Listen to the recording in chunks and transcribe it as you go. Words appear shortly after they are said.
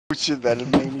Shit, that is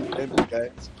main event,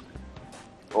 guys.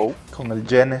 Oh. Con el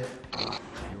Gene.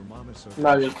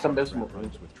 No, yo también soy muy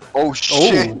Oh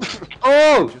shit.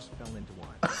 ¡Oh!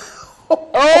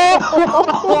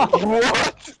 Oh!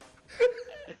 What?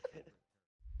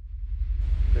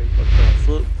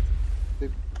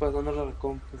 Estoy pasando la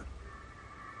compu.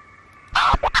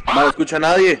 No escucha a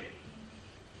nadie.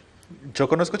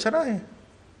 Choco no escucha a nadie.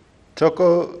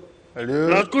 Choco.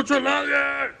 No escucha a nadie.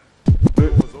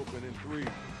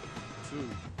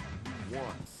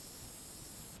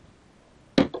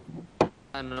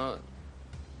 Ah, no.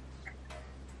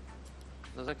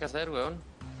 No sé qué hacer, weón.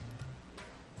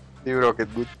 Sí, bro, que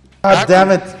good. Ah,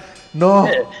 damn it. No.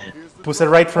 Puse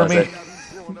right for me.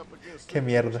 Qué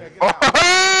mierda.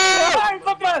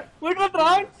 ¡Voy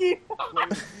contra Anki!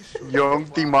 Young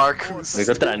T. Marcus. Voy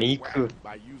contra Nico.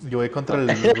 Yo voy contra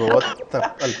el robot,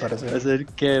 al parecer. ¿Hacer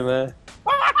qué, man?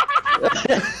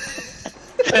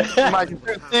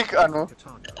 Magic, ah no.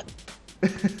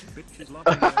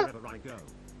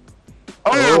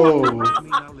 Oh.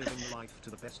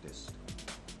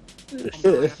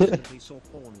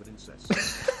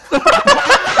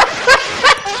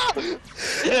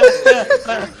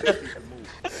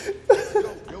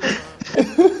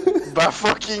 Va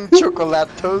fucking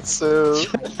chocolatoso.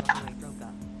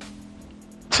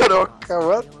 Troca,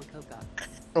 what?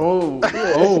 Oh.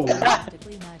 Oh.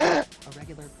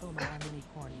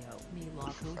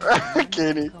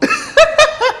 Kenny.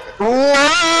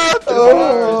 What?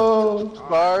 Oh.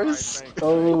 Mars.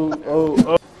 Oh.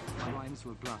 Oh. My rhymes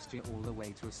will blast you all the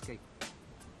way to escape.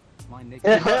 My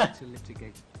nickname is to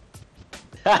litigate.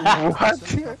 What?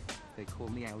 They call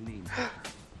me El Nino.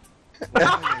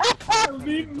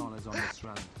 $100 on this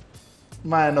round.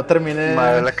 Madre, no terminé.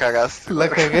 Madre, la cagaste. La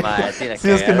cagué. Madre, sí, la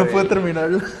Sí, es que no cagaron, pude güey.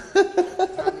 terminarlo.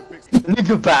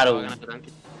 Nico Battle. So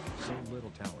little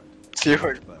talent. Sí,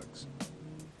 güey. Bugs.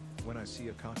 When I see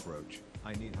a cockroach,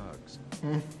 I need hugs.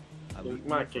 Mm. I leave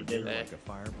Ma, my che food gay. like a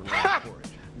fire below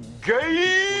porridge.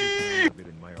 Gay! Put it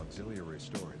in my auxiliary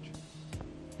storage.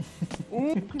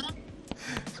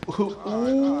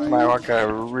 My one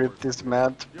gotta rip this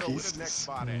man to pieces.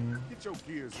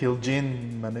 Kill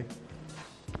Jin, manek.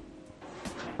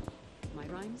 My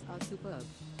rhymes are superb.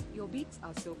 Your beats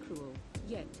are so cruel.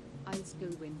 Yet, I'll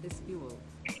still win this duel.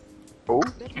 Oh?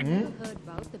 Bet you never heard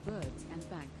about the birds and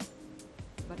bank.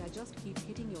 But I just keep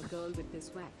hitting your girl with this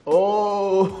whack.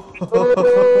 Oh.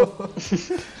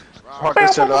 Porque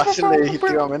se lo hace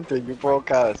legítimamente, yo puedo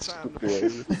cada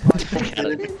estúpido.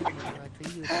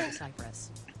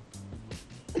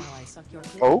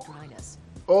 Oh?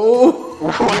 Oh.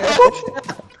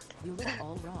 You look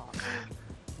all raw.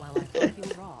 While I fuck you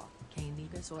raw, cane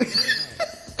negus or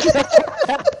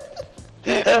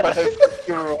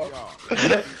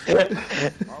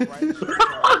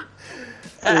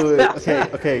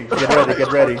Okay,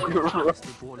 get ready.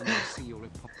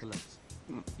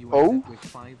 Oh? With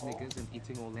 5 niggas and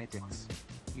eating all their dicks.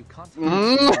 You can't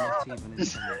Mm. even in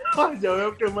summer. Ya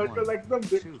veo que Michael Jackson.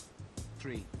 2,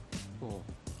 3, 4.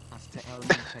 Hasta el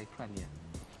monte premia.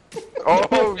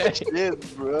 Oh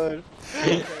shit, bro.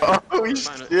 Oh Mano,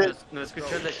 shit. no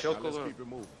escuché el de Choco, weón.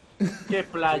 ¡Qué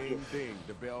playo!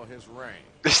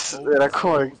 Era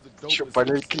como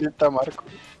chuparle el cliente a Marco.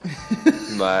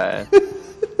 Man.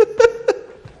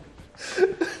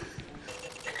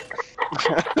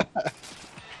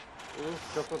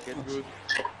 Choco, qué good.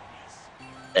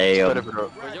 Ey, Espera, pero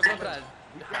Pues yo contra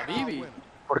Habibi.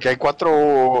 porque hay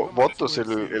 4 votos,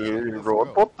 el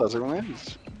robot vota, según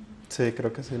ellos. Sí,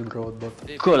 creo que es el robot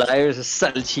bot. Colliers es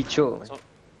salchicho.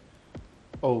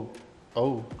 Oh.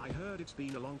 Oh. I heard it's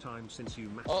been a long time since you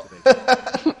Oh.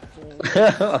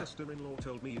 masturbated. My sister-in-law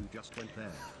told me you just went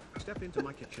there. Step into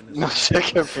my kitchen and No sé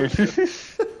qué fue.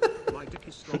 my dick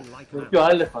is strong like man. Yo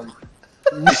Elephant.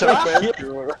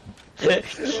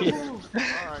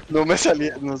 No me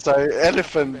salía, no sabe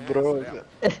elephant, bro. O sea,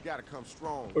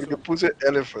 porque puse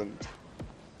elephant.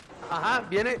 Ajá,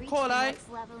 viene Cola. Next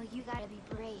level, you gotta be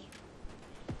brave.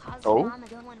 Cause Oh? mama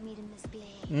don't want me to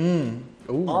misbehave. Mm.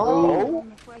 Ooh. Oh?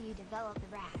 Before you develop the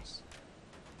rash.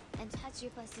 And touch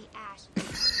your pussy ash.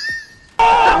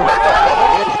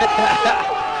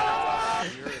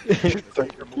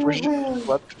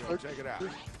 What the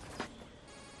fuck?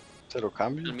 Se lo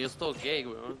cambio. El mío es todo gay,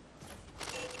 weón.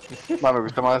 Ma, me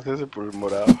gusta más ese por el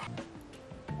morado.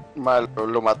 Ma,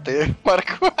 lo maté,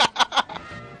 Marco.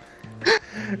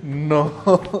 No.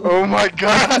 Oh my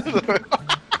god.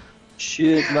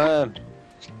 Shit, man.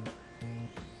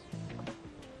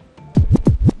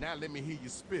 Now let me hear you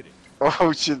spit it.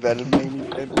 Oh shit, that is main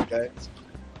event, guys.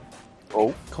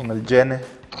 Oh? Con el Gene.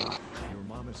 Your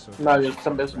mom is so No, yo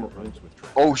también soy muy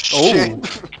Oh shit.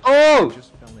 Oh!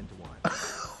 just fell into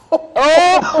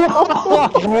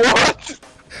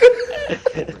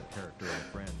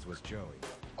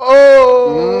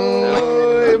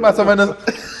Oh, más o menos.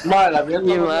 Madre, la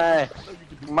mierda. Y, mae.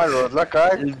 Malo, la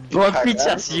caga. El bot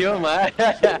pichación, mae.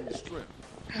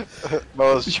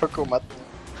 Vamos, Chocomat.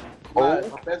 Madre,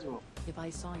 no peso. If I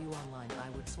saw you online, I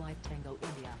would swipe Tango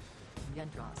India.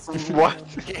 Yentras. What?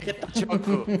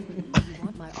 Choco. You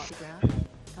want my autograph?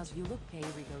 Cause you look gay,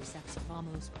 Rigo sex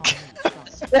vamos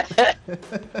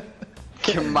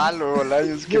Qué malo,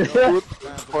 Bolayos, qué puto.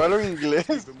 Juégalo en inglés.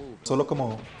 Solo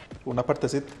como una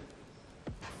partecita.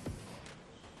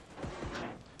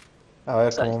 A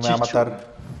ver cómo me va a matar.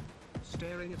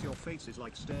 Staring at your face is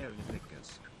like staring at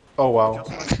niggas. Oh, wow. Just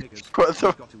like niggas, ¿Cuánto?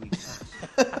 you've got to eat ass.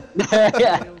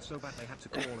 Failed so bad they had to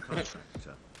call a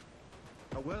contractor.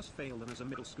 A worse fail than as a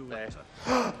middle school actor.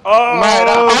 Oh,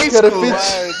 High get a school,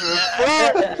 bitch.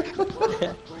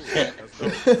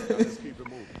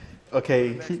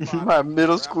 Okay, man,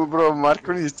 middle school, bro.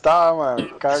 Marco ni estaba, man.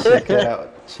 check it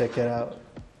out. Check it out.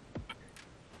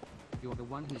 You're the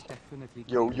one who's definitely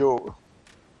Yo, gay. yo.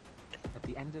 At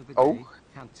the end of the Oh. day,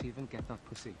 can't even get that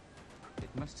pussy. It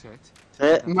must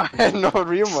hurt. Man, no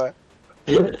rima.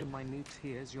 Look at my new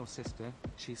tears, your sister.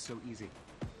 She's so easy.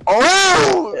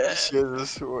 Oh!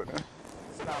 Jesus, bueno.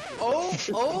 Oh,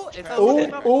 esa Oh,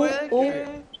 última oh, fue oh.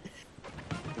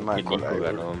 que... Man, Y con Nico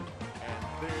la ganó.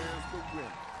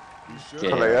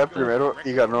 con la idea primero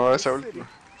y ganó esa última.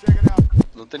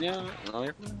 No tenía. No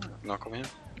había. No, comía.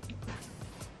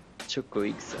 Choco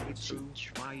X. It's true,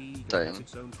 my ego Damn. has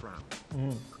its own crown.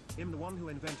 Mm. Him, the one who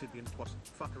invented the what,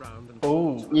 fuck around and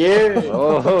Oh, Yeah.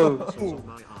 Oh. muscles of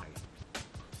my eye.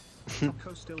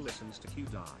 Choco still listens to Q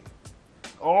die.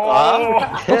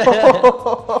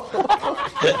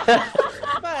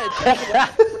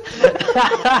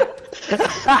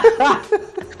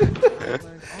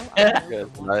 Good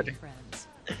madre. friends.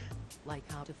 Like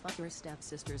how to fuck your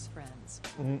stepsister's friends.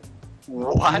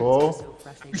 What? oh. So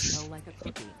fresh they smell like a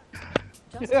cookie.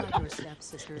 Just like your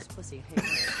stepsister's pussy.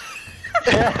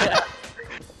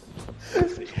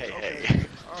 Hey,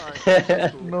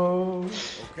 Hey, No.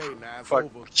 Fuck,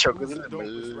 Choco de la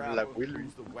Willy. rhyme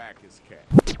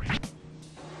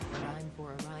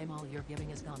for a rhyme, all you're giving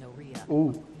is gonorrhea.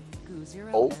 Ooh. Goo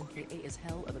zero Oh. NKA is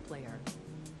hell of a player.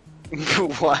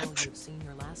 What? You've seen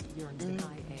your last urine to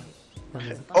high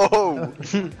A. Oh!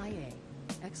 High A.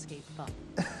 Escape fuck.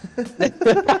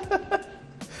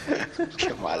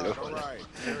 Qué malo.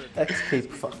 Escape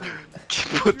fuck. Qué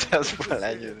putas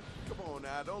Bolayos.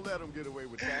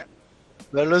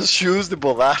 No los shoes de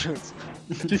Bolanos.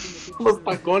 Los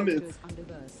tacones.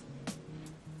 Underverse.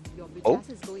 Your bitch Oh. ass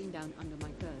is going down under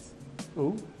my curse.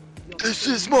 Ooh. Your This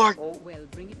bitch is my... Well,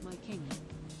 bring it, my king.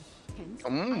 Hence,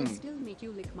 Mm. I'll still make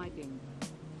you lick my ding.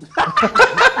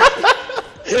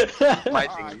 My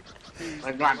thing.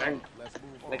 Like my thing.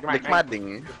 Like my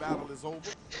thing.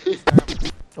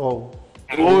 Oh.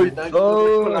 Uy, tan-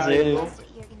 Oh, con la- sí. You're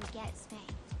gonna get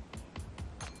spanked.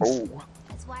 Oh.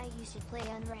 That's why you should play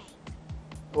unranked.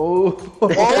 Oh.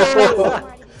 Smart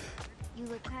of you. You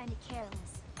look kinda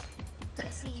careless. I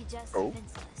see you just Oh.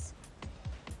 defenseless.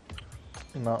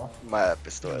 No. Mala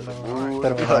pistola.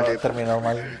 Terminó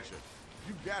mal.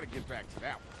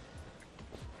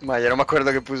 Ma, ya no me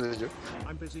acuerdo qué puse yo.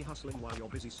 I'm busy hustling while you're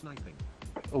busy sniping.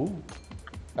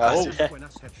 Ah, sí.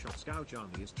 Buenas headshots, Gao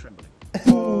Johnny is trembling.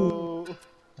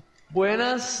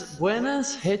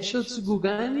 Buenas headshots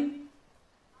Gugani.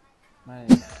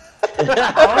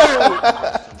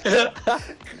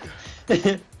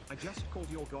 I just called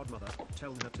your godmother.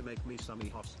 Tell her to make me some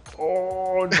hot.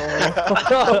 Oh, no.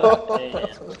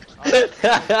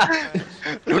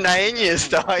 Una ñ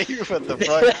estaba ahí, what the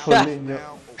fuck. Joliño.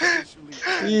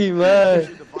 Y, mae.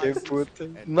 Qué puta.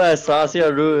 Mae, estaba así a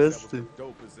rudo este.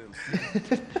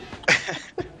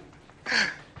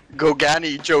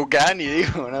 Gogani, Jogani,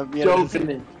 dijo, una mierda.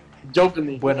 Jokini.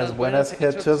 Jokini. Buenas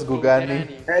headshots, Gugani.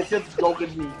 Headshots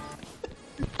Jokini.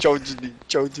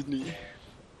 Chojini.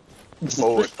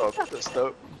 Oh,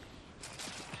 stop.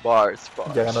 Bars.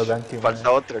 Ya ganó Danky, man.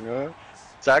 Falta otra, ¿no?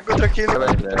 ¿Sabes contra quién?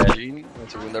 Jean, en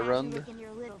segunda You ronda. look in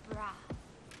your little bra.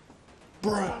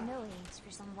 Bruh. No needs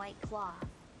for some white claw.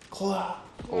 Claw.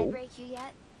 Did I break you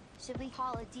yet? Should we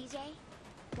call a DJ?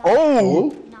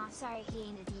 Oh! No, sorry, he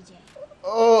ain't a DJ.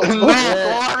 Oh.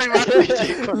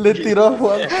 No, Le tiró a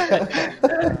Juan.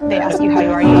 They ask you how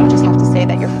you are, you just have to say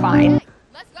that you're fine.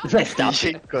 Stop it.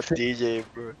 DJ got DJ,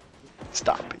 bro.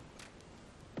 Stop it.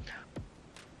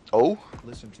 Oh?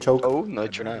 Listen to Choke. Oh, no he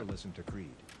hecho never nada. listen to Creed.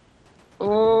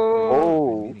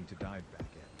 Oh. Meaning to dive back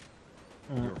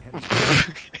in. Your head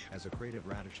is as a crate of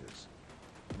radishes.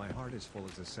 My heart is full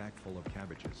as a sack full of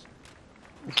cabbages.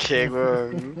 Qué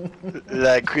weón.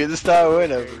 La de Creed estaba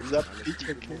buena, pero esa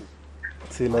picha que.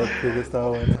 Sí, la de Creed estaba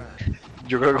buena.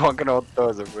 Yo creo que Juan que no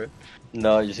votó eso, fue.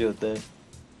 No, yo sí voté.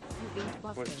 You ate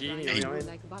Buster, Genie, right? obviamente.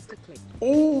 Like Buster Click.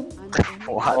 Oh. I'm the only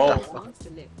What one the who fuck? wants to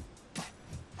live.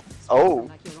 Oh.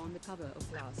 Like you're on the cover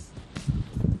of Glass.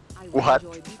 I will What?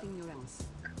 enjoy beating your ass.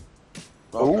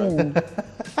 Oh.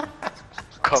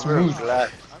 Cover of Glass.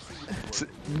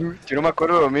 Yo no me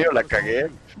acuerdo de lo mío, la cagué.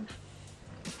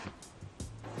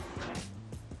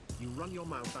 You run your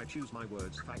mouth, I choose my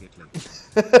words faggotly.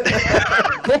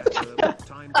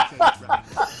 Time to change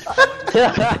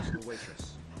rapidly. The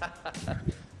waitress.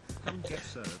 Come get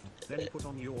served, then put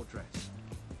on your dress.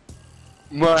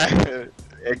 Mae,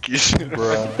 X.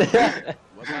 Bro.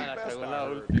 La cagó la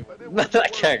última. La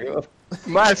cagó.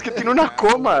 Mae, es que tiene una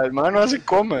coma, el mae no hace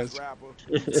comas.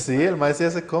 Sí, el maestro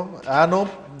ya se come. Ah, no.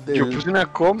 Yo puse una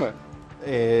coma.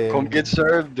 eh, Come get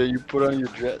served, then you put on your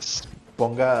dress.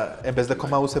 ponga, en vez de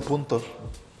coma, use punto.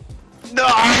 ¡No!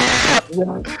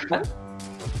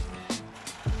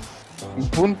 Un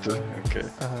punto, ok.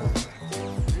 Ajá.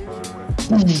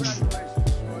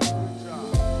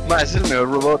 Mae, es el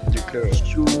mejor robot, yo creo.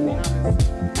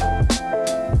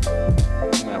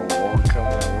 Me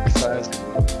boca, ¿sabes?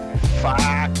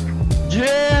 Fuck!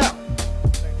 Yeah!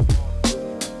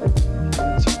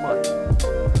 Sí, mae.